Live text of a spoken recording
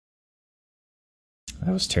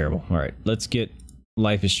that was terrible. Alright, let's get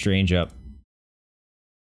Life is Strange up.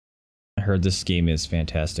 I heard this game is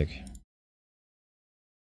fantastic.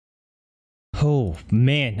 Oh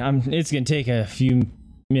man, it's gonna take a few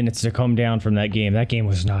minutes to come down from that game. That game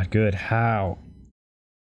was not good. How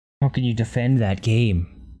can you defend that game?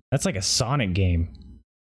 That's like a Sonic game.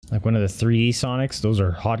 Like one of the 3D Sonics. Those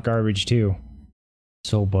are hot garbage too.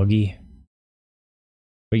 So buggy.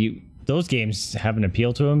 But those games have an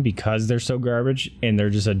appeal to them because they're so garbage, and they're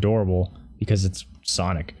just adorable because it's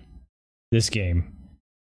Sonic. This game.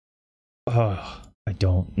 Oh, I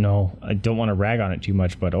don't know. I don't want to rag on it too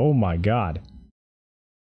much, but oh my god.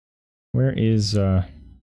 Where is Alright.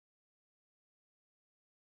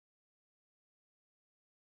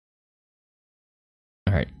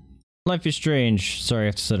 Life is Strange. Sorry, I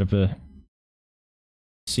have to set up a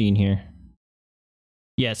scene here.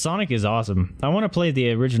 Yeah, Sonic is awesome. I want to play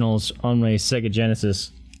the originals on my Sega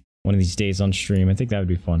Genesis one of these days on stream. I think that would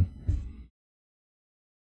be fun.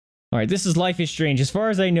 Alright, this is Life is Strange. As far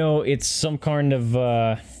as I know, it's some kind of,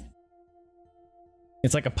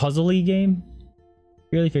 it's like a puzzle-y game?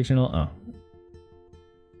 Purely fictional? Oh.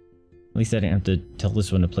 At least I didn't have to tell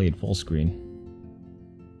this one to play it full screen.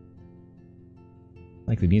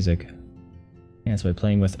 I like the music. Enhance by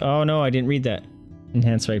playing with... Oh no, I didn't read that.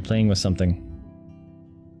 Enhance by playing with something.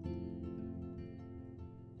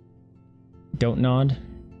 Don't nod.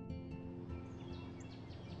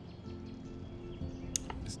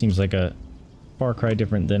 Seems like a far cry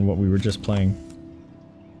different than what we were just playing.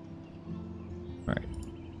 Alright.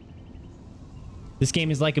 This game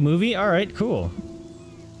is like a movie? Alright, cool.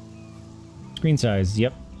 Screen size,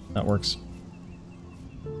 yep, that works.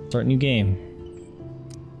 Start new game.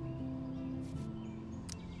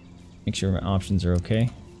 Make sure my options are okay.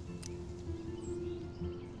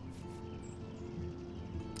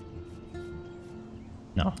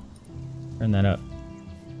 No. Turn that up.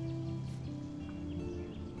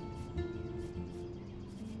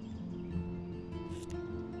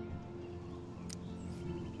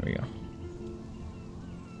 There we go.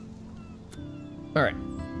 Alright.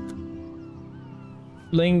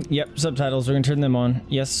 Yep, subtitles. We're gonna turn them on.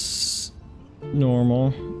 Yes. Normal.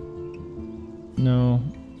 No.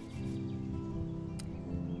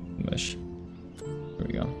 English. There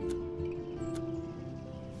we go.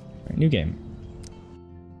 Alright, new game.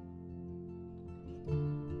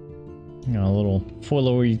 Got a little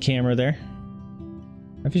foil-over camera there.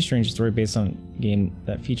 Life is Strange story based on a game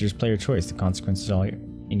that features player choice. The consequences of all your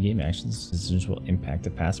in-game actions decisions will impact the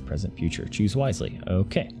past, present, future. Choose wisely.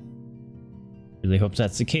 Okay. Really hope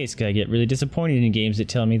that's the case, because I get really disappointed in games that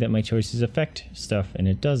tell me that my choices affect stuff, and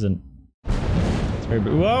it doesn't. It's very...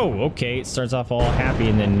 Whoa! Okay, it starts off all happy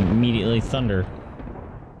and then immediately thunder.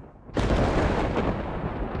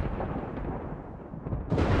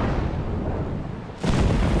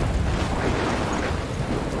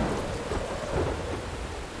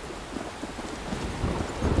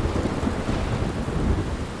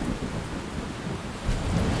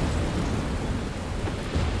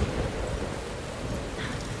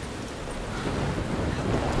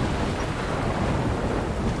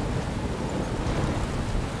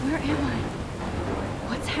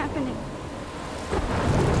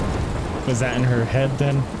 Was that in her head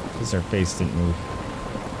then? Because her face didn't move.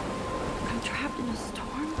 I'm trapped in a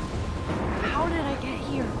storm? How did I get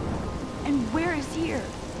here? And where is here?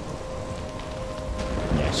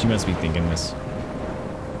 Yeah, she must be thinking this.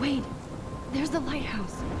 Wait, there's the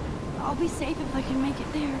lighthouse. I'll be safe if I can make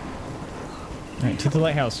it there. Alright, to the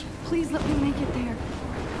lighthouse. Please let me make it there.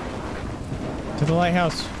 To the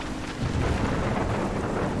lighthouse.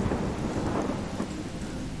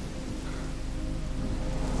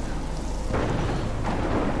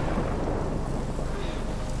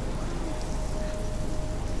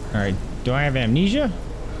 Alright, do I have amnesia?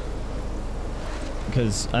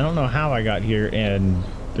 Because I don't know how I got here and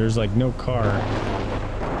there's like no car.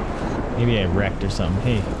 Maybe I wrecked or something.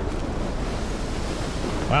 Hey.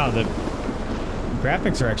 Wow, the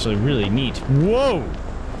graphics are actually really neat. Whoa!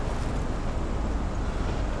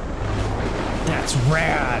 That's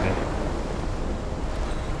rad!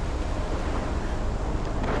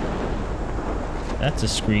 That's a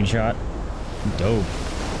screenshot. Dope.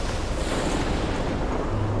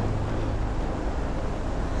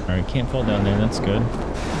 Alright, can't fall down there, that's good.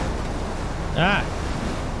 Ah!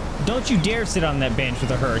 Don't you dare sit on that bench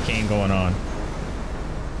with a hurricane going on.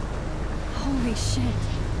 Holy shit.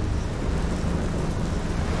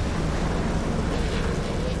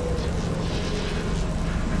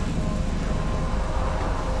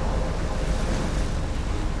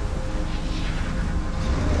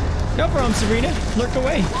 No problem, Sabrina. Lurk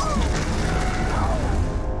away.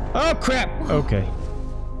 Oh, crap. Okay.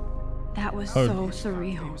 That was Oh. so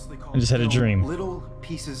surreal. I just had a dream. Little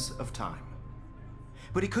pieces of time.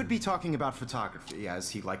 But he could be talking about photography,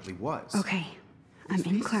 as he likely was. Okay, I'm These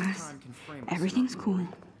in pieces of class. time can frame us Everything's in our cool.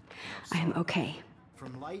 world. I am okay.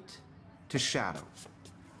 From light to shadow.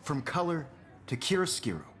 From color to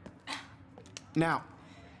chiaroscuro. Now,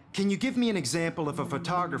 can you give me an example of a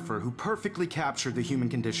photographer who perfectly captured the human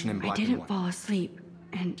condition in I black and didn't white? fall asleep,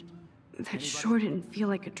 and that sure didn't feel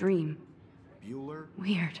like a dream. Bueller?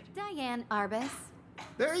 Weird. Diane Arbus.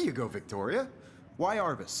 There you go, Victoria. Why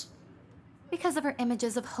Arbus? Because of her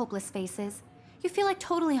images of hopeless faces, you feel like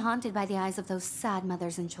totally haunted by the eyes of those sad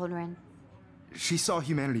mothers and children. She saw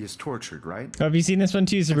humanity as tortured, right? Have you seen this one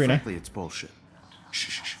too, And Sabrina? frankly, it's bullshit. Shh,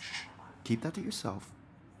 shh, shh, shh. Keep that to yourself.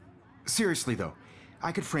 Seriously, though,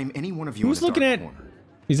 I could frame any one of you Who's in a looking dark at? corner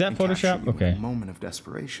Is that and capture Photoshop? you in Okay. a moment of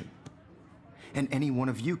desperation. And any one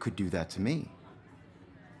of you could do that to me.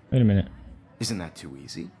 Wait a minute. Isn't that too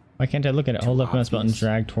easy? Why can't I look at it? Hold left mouse button, obvious.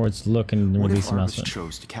 drag towards look, and What release if the mouse Arbus button.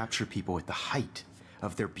 chose to capture people at the height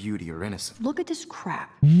of their beauty or innocence? Look at this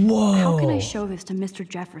crap. Whoa! How can I show this to Mr.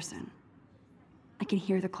 Jefferson? I can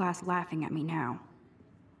hear the class laughing at me now.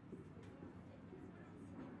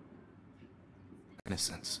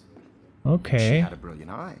 Innocence. She Okay. had a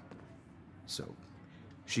brilliant eye. So,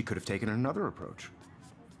 she could have taken another approach.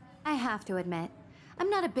 I have to admit, I'm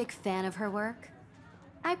not a big fan of her work.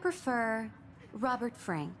 I prefer Robert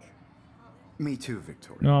Frank. Me too,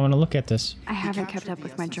 Victoria. No, I want to look at this. I haven't He kept captured up the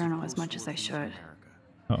with my essence of journal as much as I post-war should. America.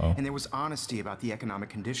 Uh-oh. And there was honesty about the economic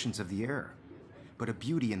conditions of the era, but a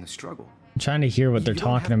beauty in the struggle. I'm trying to hear what they're You don't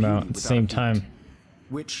talking have about beauty at the without same a beat. time.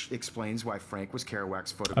 Which explains why Frank was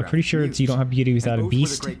Kerouac's photographic I'm pretty sure it's you don't have beauty muse, without and a both were the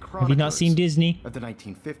beast. great Have you not seen chroniclers Disney? of the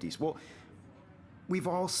 1950s. Well, we've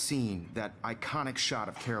all seen that iconic shot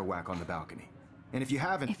of Kerouac on the balcony. And if you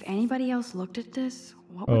haven't, If anybody else looked at this,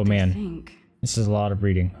 what Oh, would man. they think? This is a lot of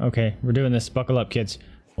reading. Okay, we're doing this. Buckle up, kids.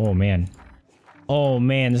 Oh, man. Oh,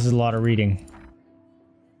 man, this is a lot of reading.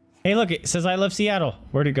 Hey, look, it says I love Seattle.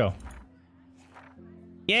 Where'd it go?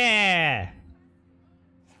 Yeah!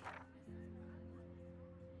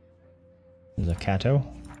 There's a Cato.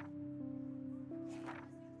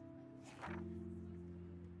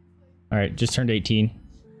 Alright, just turned 18.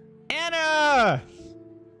 Anna!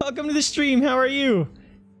 Welcome to the stream, how are you?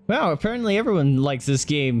 Wow, apparently everyone likes this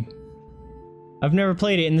game. I've never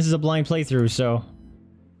played it, and this is a blind playthrough, so...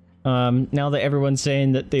 now that everyone's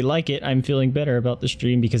saying that they like it, I'm feeling better about the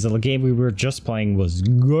stream because the game we were just playing was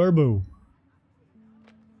garbo.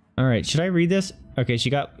 Alright, should I read this? Okay, she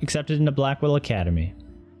got accepted into Blackwell Academy.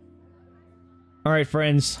 Alright,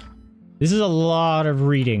 friends. This is a lot of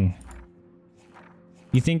reading.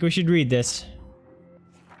 You think we should read this?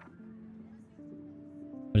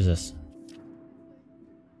 What is this?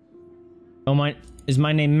 Oh, is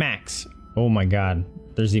my name Max? Oh my god,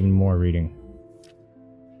 there's even more reading.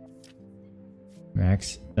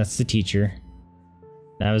 Max, that's the teacher.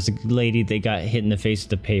 That was the lady that got hit in the face with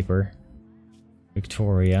the paper.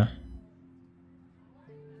 Victoria.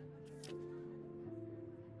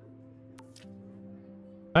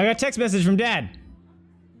 I got a text message from Dad.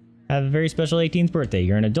 Have a very special 18th birthday.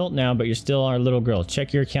 You're an adult now, but you're still our little girl.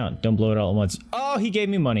 Check your account. Don't blow it all at once. Oh, he gave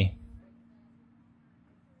me money.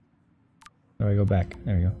 Where do I go back?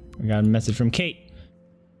 There we go. I got a message from Kate.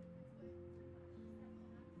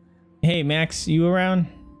 Hey, Max, you around?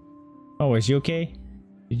 Oh, is you okay?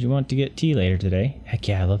 Did you want to get tea later today? Heck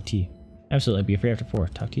yeah, I love tea. Absolutely, be free after 4.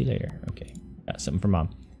 Talk to you later. Okay, got something for Mom.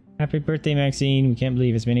 Happy birthday, Maxine. We can't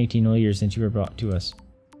believe it's been 18 whole years since you were brought to us.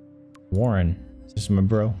 Warren. This is my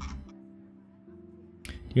bro.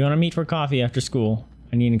 Do you want to meet for coffee after school?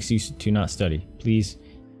 I need an excuse to not study. Please,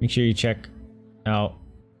 make sure you check out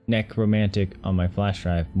Necromantic on my flash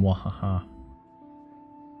drive. Mwahaha.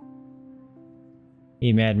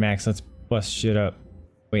 Hey, Mad Max, let's bust shit up.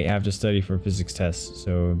 Wait, I have to study for a physics test,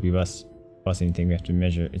 so it'll be bust anything. We have to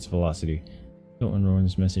measure its velocity. Don't enroll in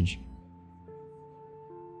this message.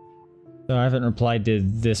 So I haven't replied to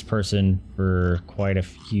this person for quite a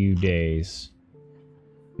few days.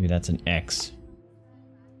 Maybe that's an X.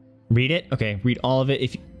 Read it? Okay, read all of it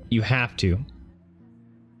if you have to.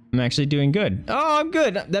 I'm actually doing good. Oh, I'm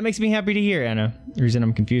good. That makes me happy to hear, Anna. The reason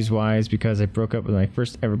I'm confused why is because I broke up with my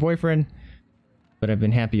first ever boyfriend. But I've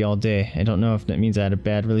been happy all day. I don't know if that means I had a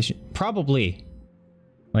bad relationship. Probably.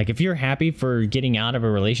 Like, if you're happy for getting out of a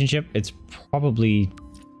relationship, it's probably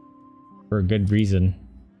for a good reason.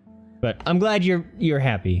 But I'm glad you're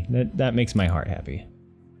happy. That makes my heart happy.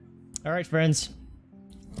 All right, friends.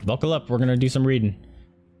 Buckle up. We're going to do some reading.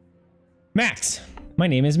 Max. My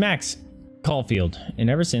name is Max Caulfield. And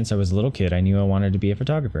ever since I was a little kid, I knew I wanted to be a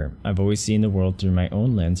photographer. I've always seen the world through my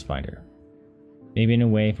own lens finder. Maybe in a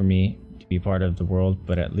way for me to be part of the world,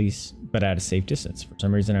 but at a safe distance. For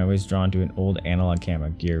some reason, I'm always drawn to an old analog camera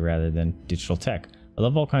gear rather than digital tech. I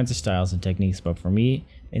love all kinds of styles and techniques, but for me,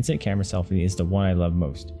 instant camera selfie is the one I love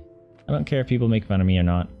most. I don't care if people make fun of me or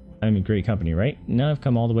not. I'm in great company, right? Now I've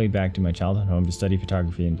come all the way back to my childhood home to study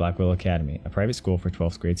photography in Blackwell Academy, a private school for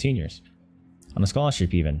 12th grade seniors. On a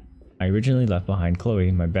scholarship even. I originally left behind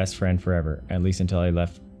Chloe, my best friend forever, at least until I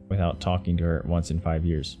left without talking to her once in 5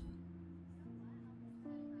 years.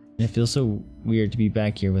 And it feels so weird to be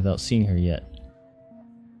back here without seeing her yet.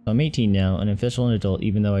 So I'm 18 now, an official and adult,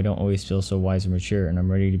 even though I don't always feel so wise or mature, and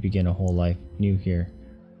I'm ready to begin a whole life new here.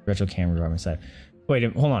 Retro camera by my side. Wait,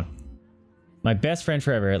 hold on. My best friend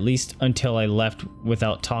forever, at least until I left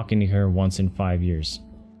without talking to her once in 5 years.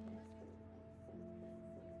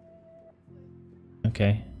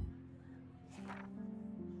 Okay.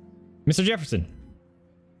 Mr. Jefferson.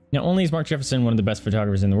 Not only is Mark Jefferson one of the best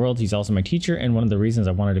photographers in the world, he's also my teacher and one of the reasons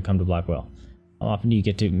I wanted to come to Blackwell. How often do you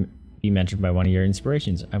get to be mentored by one of your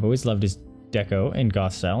inspirations? I've always loved his deco and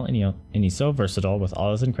goth style, and he's so versatile with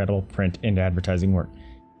all his incredible print and advertising work.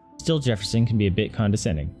 Still, Jefferson can be a bit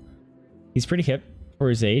condescending. He's pretty hip for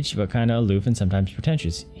his age, but kinda aloof and sometimes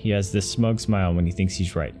pretentious. He has this smug smile when he thinks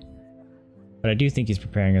he's right. But I do think he's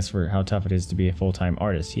preparing us for how tough it is to be a full-time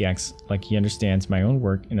artist. He acts like he understands my own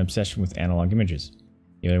work and obsession with analog images.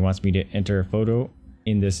 He really wants me to enter a photo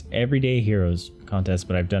in this Everyday Heroes contest,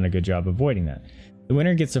 but I've done a good job avoiding that. The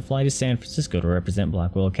winner gets to fly to San Francisco to represent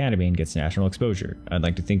Blackwell Academy and gets national exposure. I'd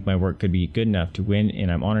like to think my work could be good enough to win,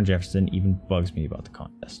 and I'm honored Jefferson even bugs me about the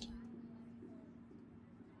contest.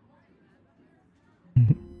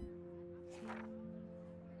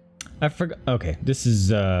 I forgot. Okay, this is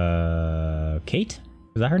Kate?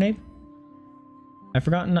 Is that her name? I've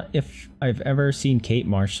forgotten if I've ever seen Kate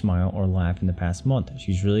Marsh smile or laugh in the past month.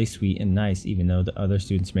 She's really sweet and nice, even though the other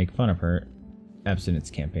students make fun of her abstinence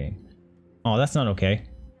campaign. Oh, that's not okay.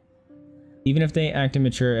 Even if they act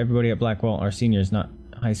immature, everybody at Blackwell are seniors, not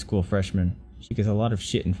high school freshmen. She gets a lot of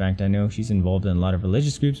shit. In fact, I know she's involved in a lot of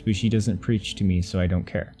religious groups, but she doesn't preach to me, so I don't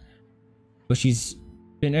care. But she's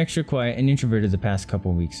been extra quiet and introverted the past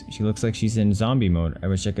couple weeks. She looks like she's in zombie mode. I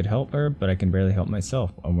wish I could help her, but I can barely help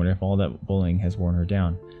myself. I wonder if all that bullying has worn her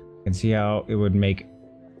down. I can see how it would make...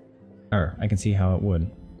 I can see how it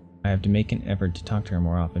would. I have to make an effort to talk to her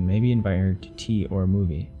more often. Maybe invite her to tea or a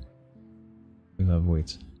movie. We love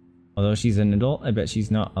weights. Although she's an adult, I bet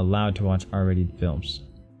she's not allowed to watch R-rated films.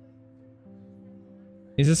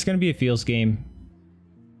 Is this going to be a feels game?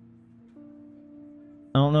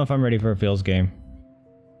 I don't know if I'm ready for a feels game.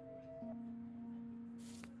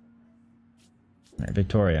 Alright,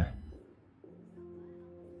 Victoria.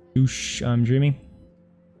 Oosh, I'm dreaming.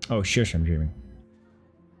 Oh, shush, I'm dreaming.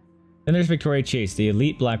 Then there's Victoria Chase, the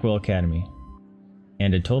elite Blackwell Academy.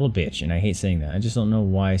 And a total bitch, and I hate saying that. I just don't know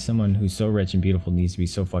why someone who's so rich and beautiful needs to be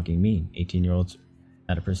so fucking mean. 18-year-olds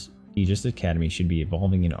at a prestigious academy should be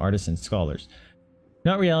evolving into artists and scholars,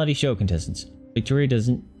 not reality show contestants. Victoria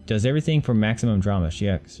does everything for maximum drama. She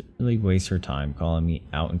actually wastes her time calling me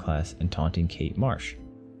out in class and taunting Kate Marsh.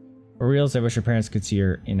 For reals, I wish her parents could see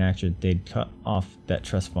her in action. They'd cut off that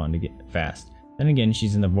trust fund to get fast. Then again,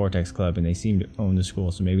 she's in the Vortex Club and they seem to own the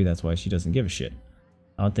school, so maybe that's why she doesn't give a shit.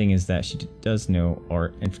 The odd thing is that she does know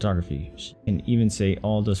art and photography. She can even say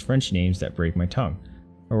all those French names that break my tongue.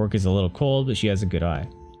 Her work is a little cold, but she has a good eye.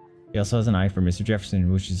 She also has an eye for Mr.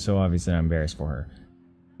 Jefferson, which is so obvious that I'm embarrassed for her.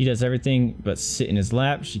 He does everything but sit in his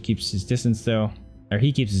lap. She keeps his distance though. Or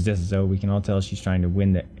he keeps his distance though. We can all tell she's trying to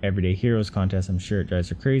win the Everyday Heroes contest. I'm sure it drives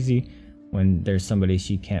her crazy when there's somebody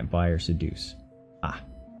she can't buy or seduce. Ah.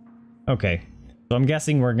 Okay. So I'm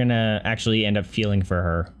guessing we're gonna actually end up feeling for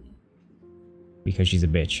her. Because she's a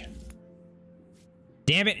bitch.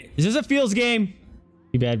 Damn it! Is this a feels game?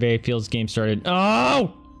 Too bad very feels game started.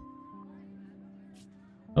 Oh!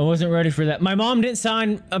 I wasn't ready for that. My mom didn't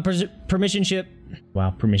sign a permission slip. Wow,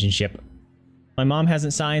 permission slip. My mom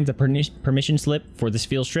hasn't signed the permission slip for this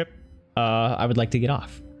field trip. I would like to get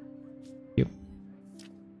off. Yep.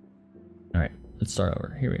 Alright, let's start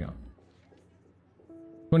over. Here we go.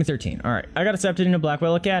 2013. Alright, I got accepted into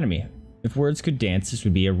Blackwell Academy. If words could dance, this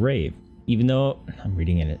would be a rave. Even though I'm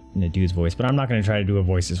reading it in a dude's voice, but I'm not going to try to do a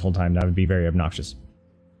voice this whole time. That would be very obnoxious.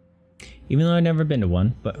 Even though I've never been to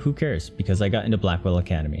one, but who cares, because I got into Blackwell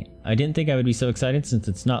Academy. I didn't think I would be so excited since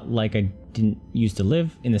it's not like I didn't used to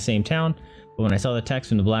live in the same town, but when I saw the text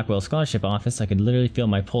from the Blackwell Scholarship Office, I could literally feel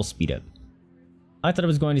my pulse speed up. I thought I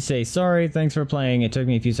was going to say, sorry, thanks for playing. It took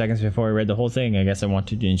me a few seconds before I read the whole thing. I guess I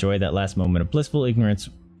wanted to enjoy that last moment of blissful ignorance.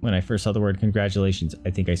 When I first saw the word congratulations,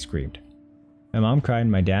 I think I screamed. My mom cried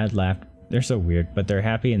and my dad laughed They're so weird, but they're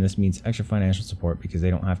happy, and this means extra financial support because they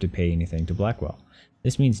don't have to pay anything to Blackwell.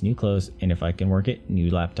 This means new clothes, and if I can work it, new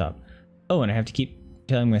laptop. Oh, and I have to keep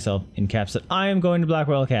telling myself in caps that I am going to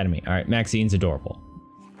Blackwell Academy. Alright, Maxine's adorable.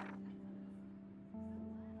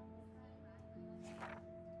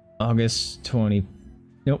 August 20...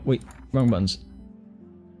 Nope, wait, wrong buttons.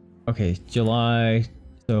 Okay, July,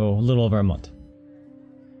 so a little over a month.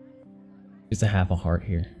 Just a half a heart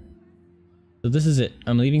here. So this is it.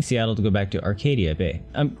 I'm leaving Seattle to go back to Arcadia Bay.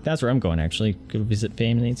 That's where I'm going, actually. Go visit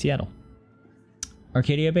family in Seattle.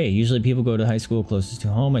 Arcadia Bay. Usually people go to high school closest to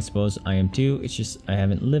home. I suppose I am too. It's just I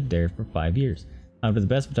haven't lived there for 5 years. Out of the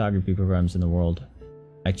best photography programs in the world,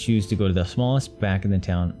 I choose to go to the smallest back in the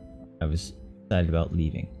town. I was excited about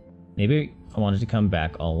leaving. Maybe I wanted to come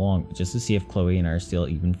back all along just to see if Chloe and I are still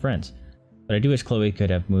even friends. But I do wish Chloe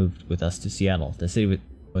could have moved with us to Seattle. The city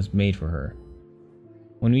was made for her.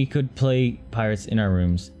 When we could play pirates in our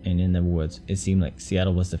rooms and in the woods, it seemed like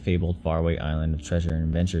Seattle was the fabled faraway island of treasure and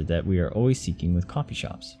adventure that we are always seeking with coffee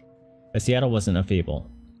shops. But Seattle wasn't a fable.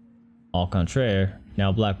 Au contraire,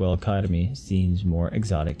 now Blackwell Academy seems more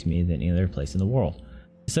exotic to me than any other place in the world.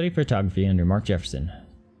 To study photography under Mark Jefferson.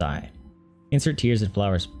 Sigh. Insert tears and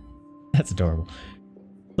flowers. That's adorable.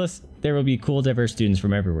 Plus, there will be cool, diverse students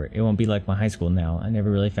from everywhere. It won't be like my high school now. I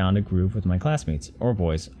never really found a groove with my classmates. Or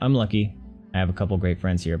boys. I'm lucky. I have a couple great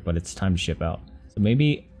friends here, but it's time to ship out. So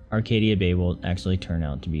maybe Arcadia Bay will actually turn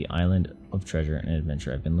out to be island of treasure and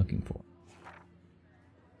adventure I've been looking for.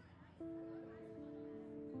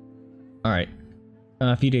 Alright.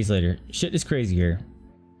 A few days later. Shit is crazy here.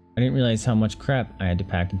 I didn't realize how much crap I had to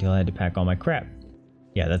pack until I had to pack all my crap.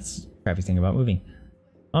 Yeah, that's the crappy thing about moving.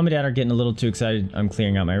 Mom and Dad are getting a little too excited I'm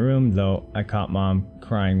clearing out my room, though I caught Mom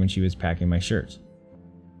crying when she was packing my shirts.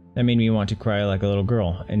 That made me want to cry like a little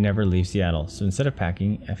girl and never leave Seattle, so instead of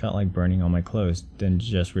packing, I felt like burning all my clothes, then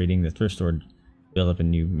just raiding the thrift store to build up a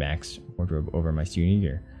new Max wardrobe over my senior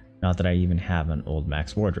year. Not that I even have an old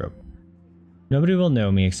Max wardrobe. Nobody will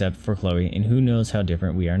know me except for Chloe, and who knows how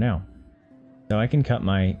different we are now. So I can cut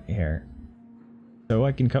my hair,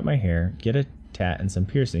 get a tat and some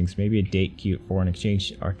piercings, maybe a date cute foreign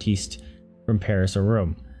exchange artiste from Paris or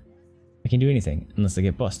Rome. I can do anything, unless I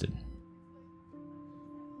get busted.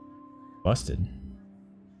 Busted.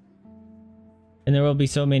 And there will be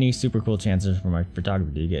so many super cool chances for my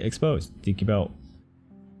photography to get exposed. Think about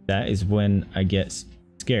that is when I get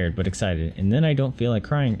scared but excited, and then I don't feel like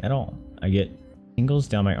crying at all. I get tingles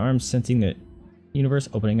down my arms, sensing the universe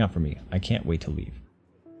opening up for me. I can't wait to leave.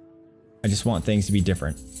 I just want things to be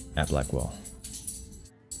different at Blackwell.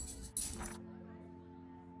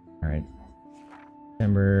 Alright.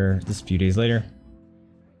 Remember this a few days later.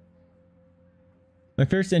 My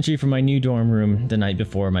first entry from my new dorm room the night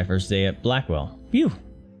before my first day at Blackwell. Phew!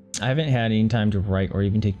 I haven't had any time to write or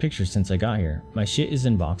even take pictures since I got here. My shit is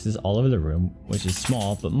in boxes all over the room, which is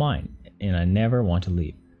small but mine, and I never want to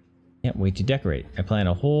leave. Can't wait to decorate. I plan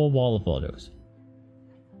a whole wall of photos.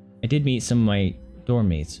 I did meet some of my dorm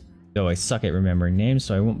mates, though I suck at remembering names,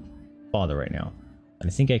 so I won't bother right now. But I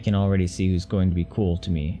think I can already see who's going to be cool to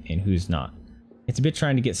me and who's not. It's a bit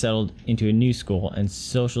trying to get settled into a new school and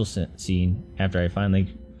social scene after I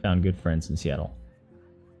finally found good friends in Seattle.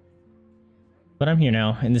 But I'm here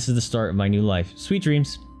now, and this is the start of my new life. Sweet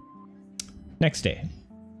dreams. Next day.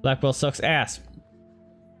 Blackwell sucks ass.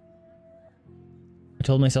 I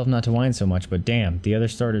told myself not to whine so much, but damn, the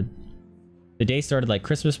day started like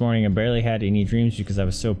Christmas morning. I barely had any dreams because I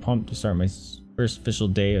was so pumped to start my first official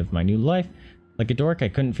day of my new life. Like a dork, I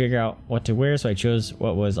couldn't figure out what to wear, so I chose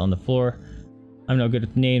what was on the floor. I'm no good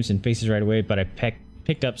with names and faces right away, but I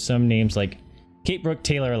picked up some names like Kate Brooke,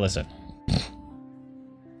 Taylor, Alyssa.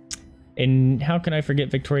 And how can I forget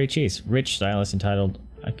Victoria Chase, rich stylist entitled.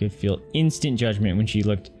 I could feel instant judgment when she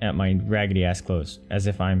looked at my raggedy ass clothes, as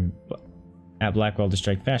if I'm at Blackwell to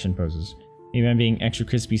strike fashion poses. Maybe I'm being extra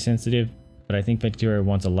crispy sensitive, but I think Victoria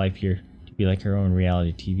wants a life here to be like her own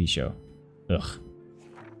reality TV show. Ugh.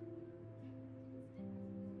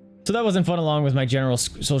 So that wasn't fun along with my general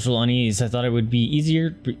social unease. I thought it would be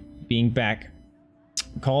easier being back.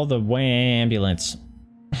 Call the ambulance.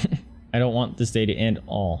 I don't want this day to end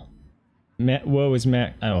all. Woe is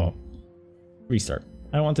Max. Oh. Restart.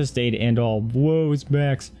 I don't want this day to end all. Woe is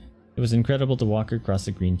Max. It was incredible to walk across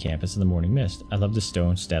the green campus in the morning mist. I love the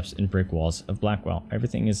stone steps and brick walls of Blackwell.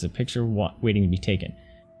 Everything is a picture waiting to be taken.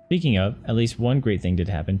 Speaking of, at least one great thing did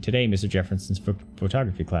happen today, Mr. Jefferson's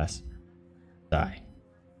photography class. Sigh.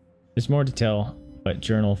 There's more to tell, but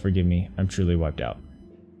journal, forgive me, I'm truly wiped out.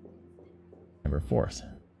 November 4th.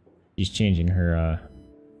 She's changing her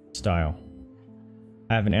style.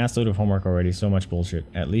 I have an assload of homework already, so much bullshit.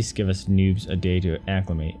 At least give us noobs a day to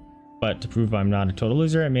acclimate. But to prove I'm not a total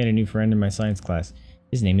loser, I made a new friend in my science class.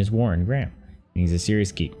 His name is Warren Graham. And he's a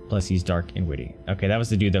serious geek. Plus, he's dark and witty. Okay, that was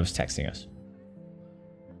the dude that was texting us.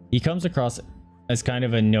 He comes across as kind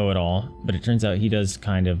of a know-it-all, but it turns out he does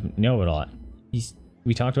kind of know it a lot.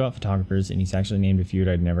 We talked about photographers, and he's actually named a few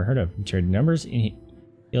that I'd never heard of. We traded numbers, and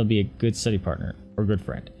he'll be a good study partner or good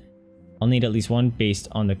friend. I'll need at least one based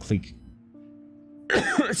on the click.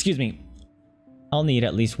 Excuse me. I'll need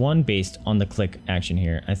at least one based on the click action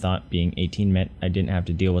here. I thought being 18 meant I didn't have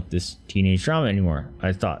to deal with this teenage drama anymore.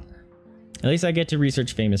 I thought. At least I get to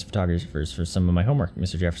research famous photographers for some of my homework.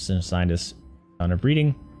 Mr. Jefferson assigned us a ton of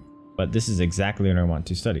reading, but this is exactly what I want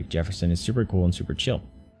to study. Jefferson is super cool and super chill.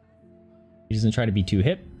 He doesn't try to be too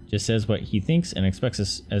hip, just says what he thinks and expects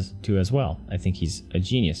us as well. I think he's a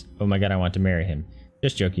genius. Oh my god, I want to marry him.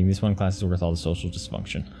 Just joking, this one class is worth all the social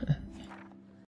dysfunction.